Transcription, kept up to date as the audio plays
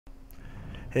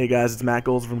Hey guys, it's Matt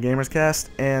Golds from GamersCast,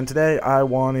 and today I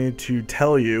wanted to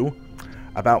tell you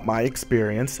about my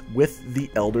experience with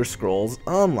the Elder Scrolls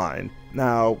Online.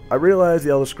 Now, I realize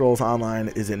the Elder Scrolls Online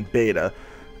is in beta,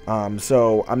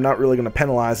 so I'm not really going to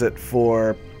penalize it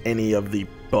for any of the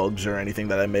bugs or anything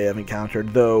that I may have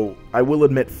encountered, though I will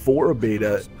admit for a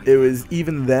beta, it was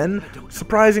even then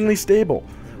surprisingly stable.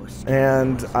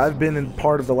 And I've been in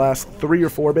part of the last 3 or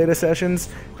 4 beta sessions,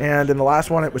 and in the last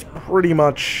one it was pretty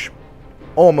much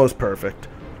almost perfect,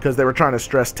 because they were trying to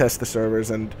stress test the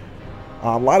servers, and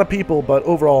a lot of people, but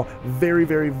overall very,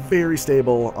 very, very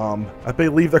stable. I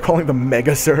believe they're calling them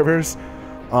mega servers,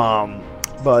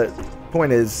 but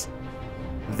point is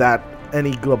that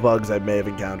any bugs I may have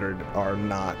encountered are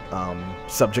not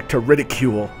subject to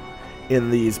ridicule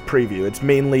in these preview. It's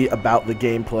mainly about the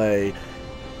gameplay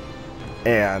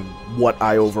and what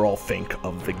I overall think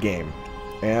of the game,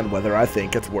 and whether I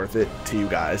think it's worth it to you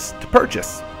guys to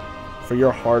purchase for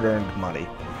your hard-earned money.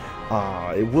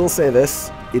 I will say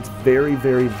this, it's very,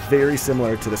 very, very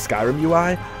similar to the Skyrim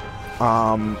UI,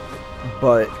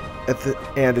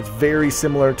 and it's very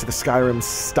similar to the Skyrim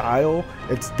style.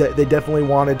 They definitely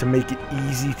wanted to make it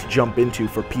easy to jump into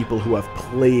for people who have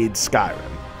played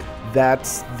Skyrim.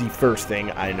 That's the first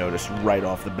thing I noticed right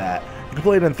off the bat. You can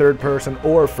play it in third person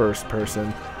or first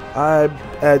person.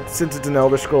 Since it's an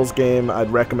Elder Scrolls game, I'd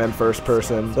recommend first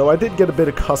person, though I did get a bit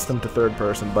accustomed to third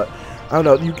person, but I don't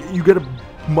know, you get a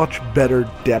much better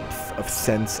depth of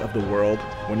sense of the world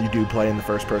when you do play in the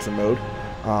first person mode.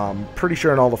 Pretty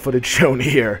sure in all the footage shown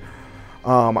here,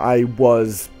 I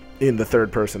was in the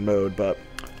third person mode, but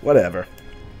whatever.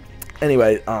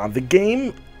 Anyway, the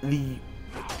game,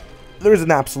 there's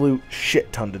an absolute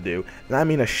shit ton to do, and I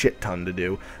mean a shit ton to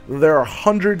do. There are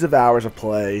hundreds of hours of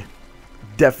play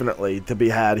definitely to be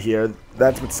had here.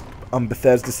 That's what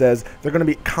Bethesda says. They're going to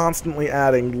be constantly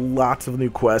adding lots of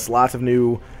new quests, lots of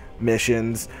new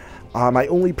missions. My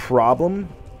only problem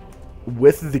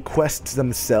with the quests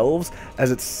themselves,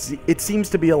 as it seems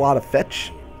to be a lot of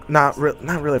fetch, not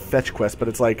really a fetch quest, but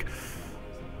it's like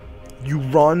you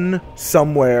run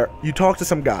somewhere, you talk to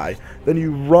some guy, then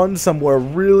you run somewhere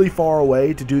really far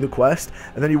away to do the quest,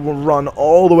 and then you will run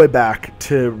all the way back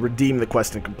to redeem the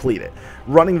quest and complete it.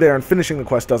 Running there and finishing the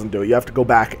quest doesn't do it. You have to go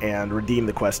back and redeem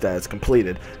the quest as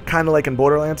completed. Kind of like in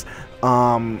Borderlands.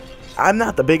 I'm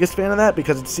not the biggest fan of that,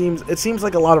 because it seems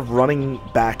like a lot of running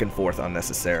back and forth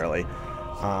unnecessarily.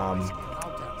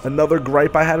 Another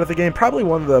gripe I had with the game, probably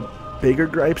one of the bigger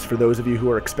gripes for those of you who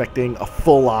are expecting a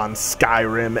full-on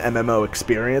Skyrim MMO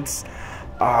experience,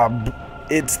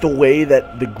 it's the way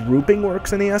that the grouping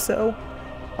works in ESO.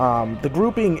 The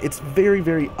grouping, it's very,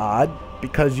 very odd,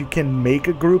 because you can make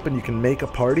a group and you can make a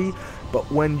party,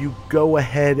 but when you go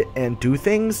ahead and do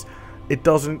things, it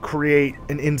doesn't create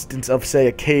an instance of, say,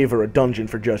 a cave or a dungeon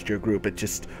for just your group. It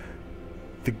just,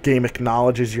 the game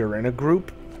acknowledges you're in a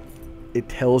group, it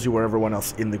tells you where everyone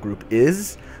else in the group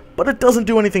is, but it doesn't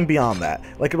do anything beyond that.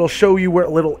 Like, it'll show you where a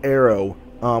little arrow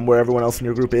where everyone else in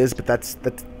your group is, but that's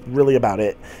really about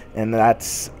it, and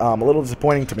that's a little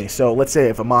disappointing to me. So let's say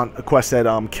if a quest said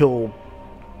kill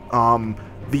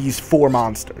these 4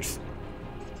 monsters,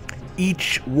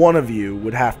 each one of you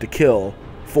would have to kill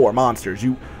 4 monsters.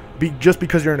 Just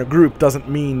because you're in a group doesn't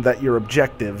mean that your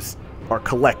objectives are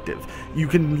collective. You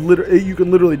can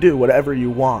literally do whatever you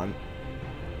want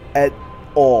at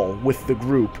all with the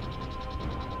group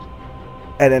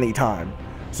at any time.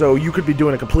 So you could be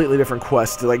doing a completely different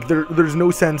quest. Like, there's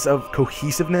no sense of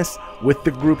cohesiveness with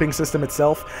the grouping system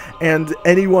itself, and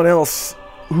anyone else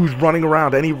who's running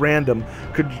around, any random,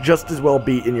 could just as well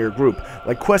be in your group.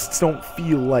 Like, quests don't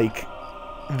feel like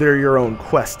they're your own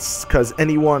quests, because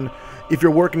if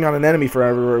you're working on an enemy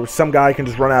forever, some guy can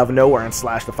just run out of nowhere and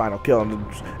slash the final kill,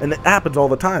 and it happens all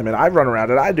the time, and I run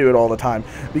around and I do it all the time,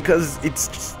 because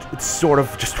it's sort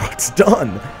of just what's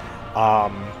done.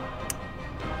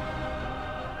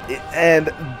 And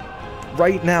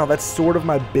right now, that's sort of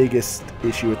my biggest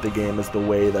issue with the game, is the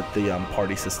way that the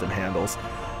party system handles.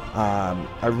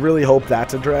 I really hope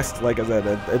that's addressed. Like I said,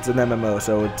 it's an MMO,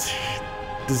 so it's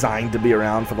designed to be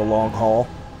around for the long haul.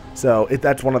 So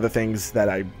that's one of the things that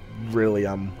I really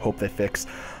hope they fix.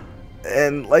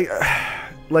 And like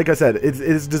I said, it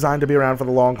is designed to be around for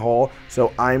the long haul,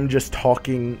 so I'm just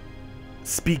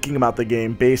speaking about the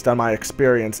game based on my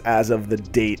experience as of the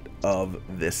date of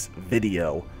this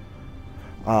video.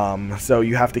 So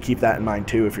you have to keep that in mind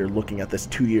too. If you're looking at this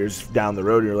 2 years down the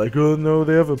road, you're like, oh no,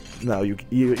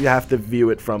 you have to view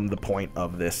it from the point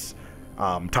of this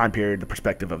time period, the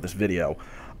perspective of this video.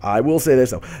 I will say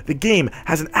this though, the game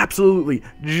has an absolutely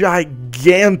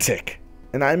gigantic,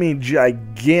 and I mean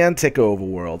gigantic,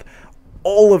 overworld.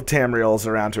 all of Tamriel is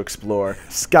around to explore.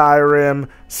 Skyrim,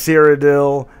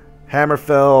 Cyrodiil,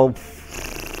 Hammerfell,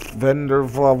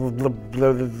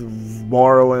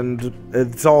 Morrowind,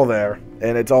 it's all there,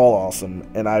 and it's all awesome,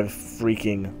 and I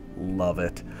freaking love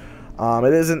it.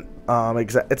 It isn't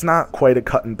it's not quite a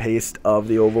cut and paste of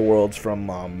the overworlds from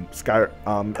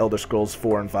Elder Scrolls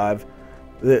 4 and 5.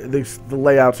 The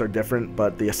layouts are different,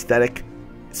 but the aesthetic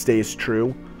stays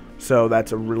true, so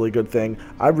that's a really good thing.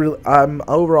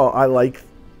 Overall, I like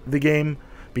the game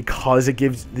because it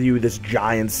gives you this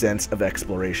giant sense of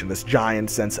exploration, this giant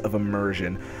sense of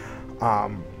immersion.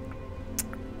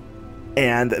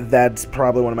 And that's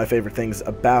probably one of my favorite things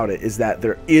about it, is that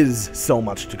there is so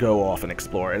much to go off and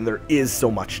explore, and there is so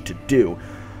much to do.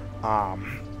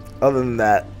 Other than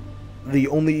that, the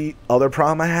only other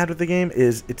problem I had with the game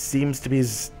is it seems to be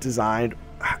designed,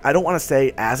 I don't want to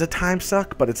say as a time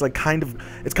suck, but it's like kind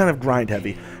of grind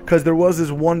heavy, because there was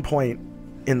this one point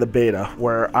in the beta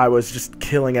where I was just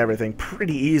killing everything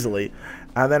pretty easily,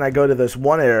 and then I go to this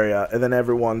one area and then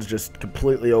everyone's just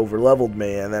completely over leveled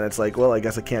me, and then it's like, well, I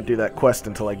guess I can't do that quest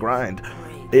until I grind.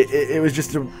 It was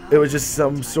just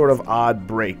some sort of odd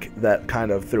break that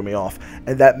kind of threw me off,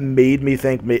 and that made me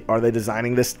think, are they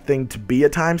designing this thing to be a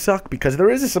time suck? Because there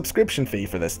is a subscription fee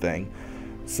for this thing,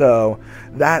 so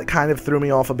that kind of threw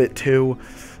me off a bit too.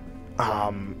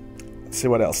 Let's see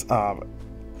what else.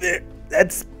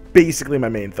 That's basically my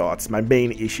main thoughts, my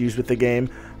main issues with the game.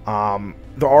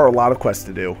 There are a lot of quests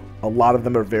to do. A lot of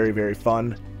them are very, very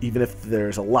fun. Even if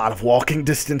there's a lot of walking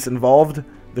distance involved,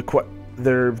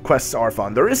 their quests are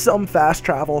fun. There is some fast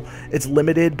travel. It's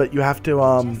limited, but you have to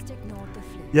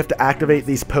activate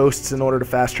these posts in order to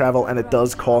fast travel, and it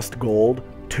does cost gold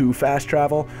to fast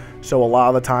travel. So a lot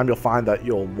of the time you'll find that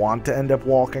you'll want to end up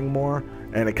walking more,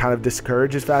 and it kind of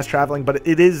discourages fast traveling, but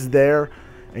it is there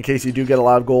in case you do get a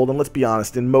lot of gold. And let's be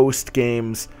honest, in most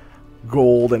games,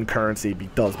 gold and currency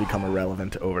does become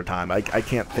irrelevant over time. I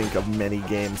can't think of many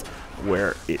games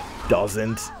where it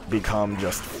doesn't become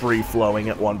just free-flowing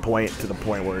at one point, to the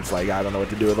point where it's like, I don't know what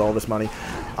to do with all this money.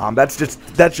 That's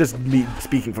just me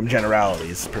speaking from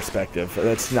generalities perspective.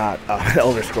 That's not an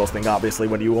Elder Scrolls thing. Obviously,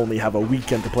 when you only have a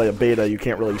weekend to play a beta, you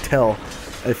can't really tell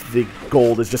if the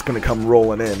gold is just going to come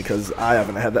rolling in, because I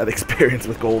haven't had that experience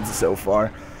with gold so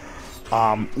far.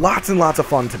 Lots and lots of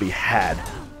fun to be had.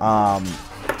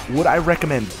 Would I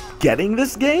recommend getting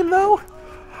this game, though?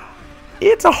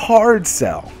 It's a hard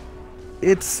sell.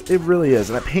 It really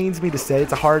is, and it pains me to say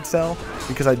it's a hard sell,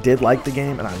 because I did like the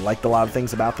game, and I liked a lot of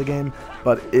things about the game,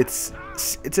 but it's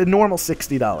a normal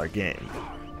 $60 game.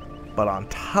 But on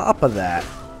top of that,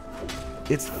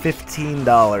 it's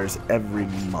 $15 every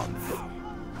month.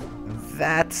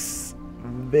 That's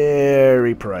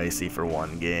very pricey for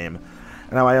one game.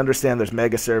 Now, I understand there's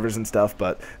mega servers and stuff,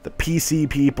 but the PC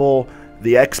people,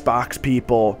 the Xbox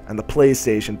people, and the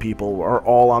PlayStation people are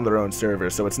all on their own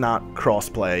servers, so it's not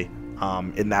crossplay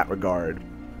in that regard.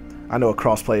 I know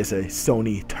crossplay is a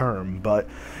Sony term, but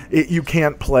you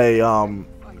can't play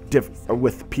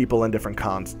with people in different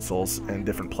consoles and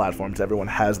different platforms. Everyone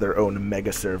has their own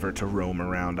mega server to roam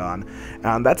around on.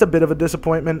 That's a bit of a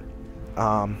disappointment,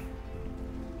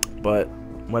 but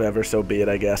whatever, so be it,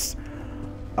 I guess.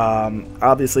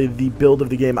 Obviously, the build of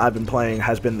the game I've been playing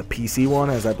has been the PC one,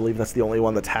 as I believe that's the only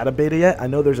one that's had a beta yet. I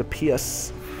know there's a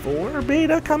PS4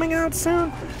 beta coming out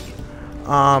soon.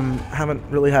 Haven't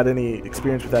really had any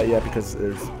experience with that yet, because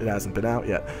it hasn't been out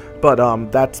yet. But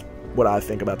that's what I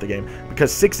think about the game,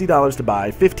 because $60 to buy,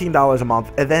 $15 a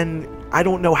month, and then I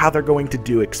don't know how they're going to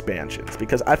do expansions,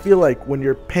 because I feel like when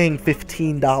you're paying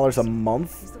 $15 a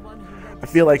month, I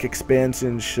feel like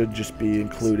expansions should just be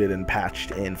included and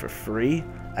patched in for free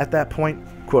at that point,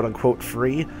 quote-unquote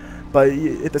free. But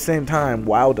at the same time,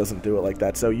 WoW doesn't do it like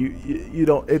that, so you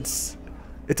don't, it's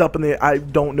up in the, I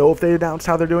don't know if they announced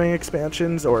how they're doing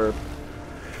expansions or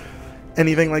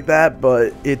anything like that,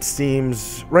 but it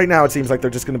seems, right now it seems like they're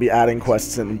just going to be adding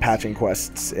quests and patching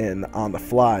quests in on the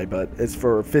fly. But as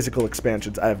for physical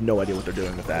expansions, I have no idea what they're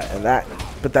doing with that,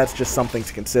 but that's just something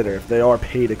to consider. If they are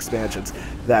paid expansions,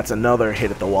 that's another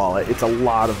hit at the wallet. It's a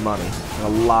lot of money and a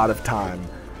lot of time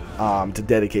to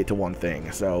dedicate to one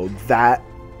thing, so that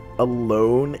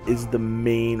alone is the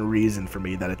main reason for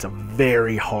me that it's a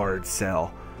very hard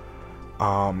sell.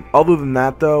 Other than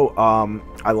that, though,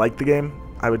 I like the game.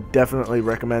 I would definitely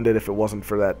recommend it if it wasn't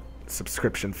for that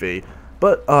subscription fee.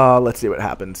 But let's see what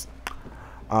happens.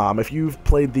 If you've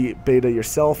played the beta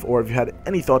yourself, or if you had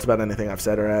any thoughts about anything I've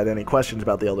said, or had any questions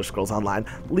about the Elder Scrolls Online,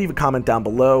 leave a comment down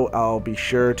below. I'll be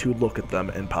sure to look at them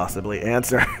and possibly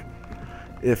answer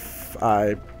if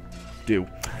I do.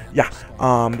 Yeah,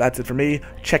 that's it for me.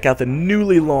 Check out the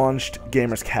newly launched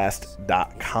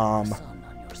GamersCast.com.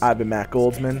 I've been Matt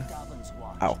Goldsman.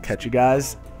 I'll catch you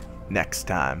guys next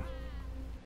time.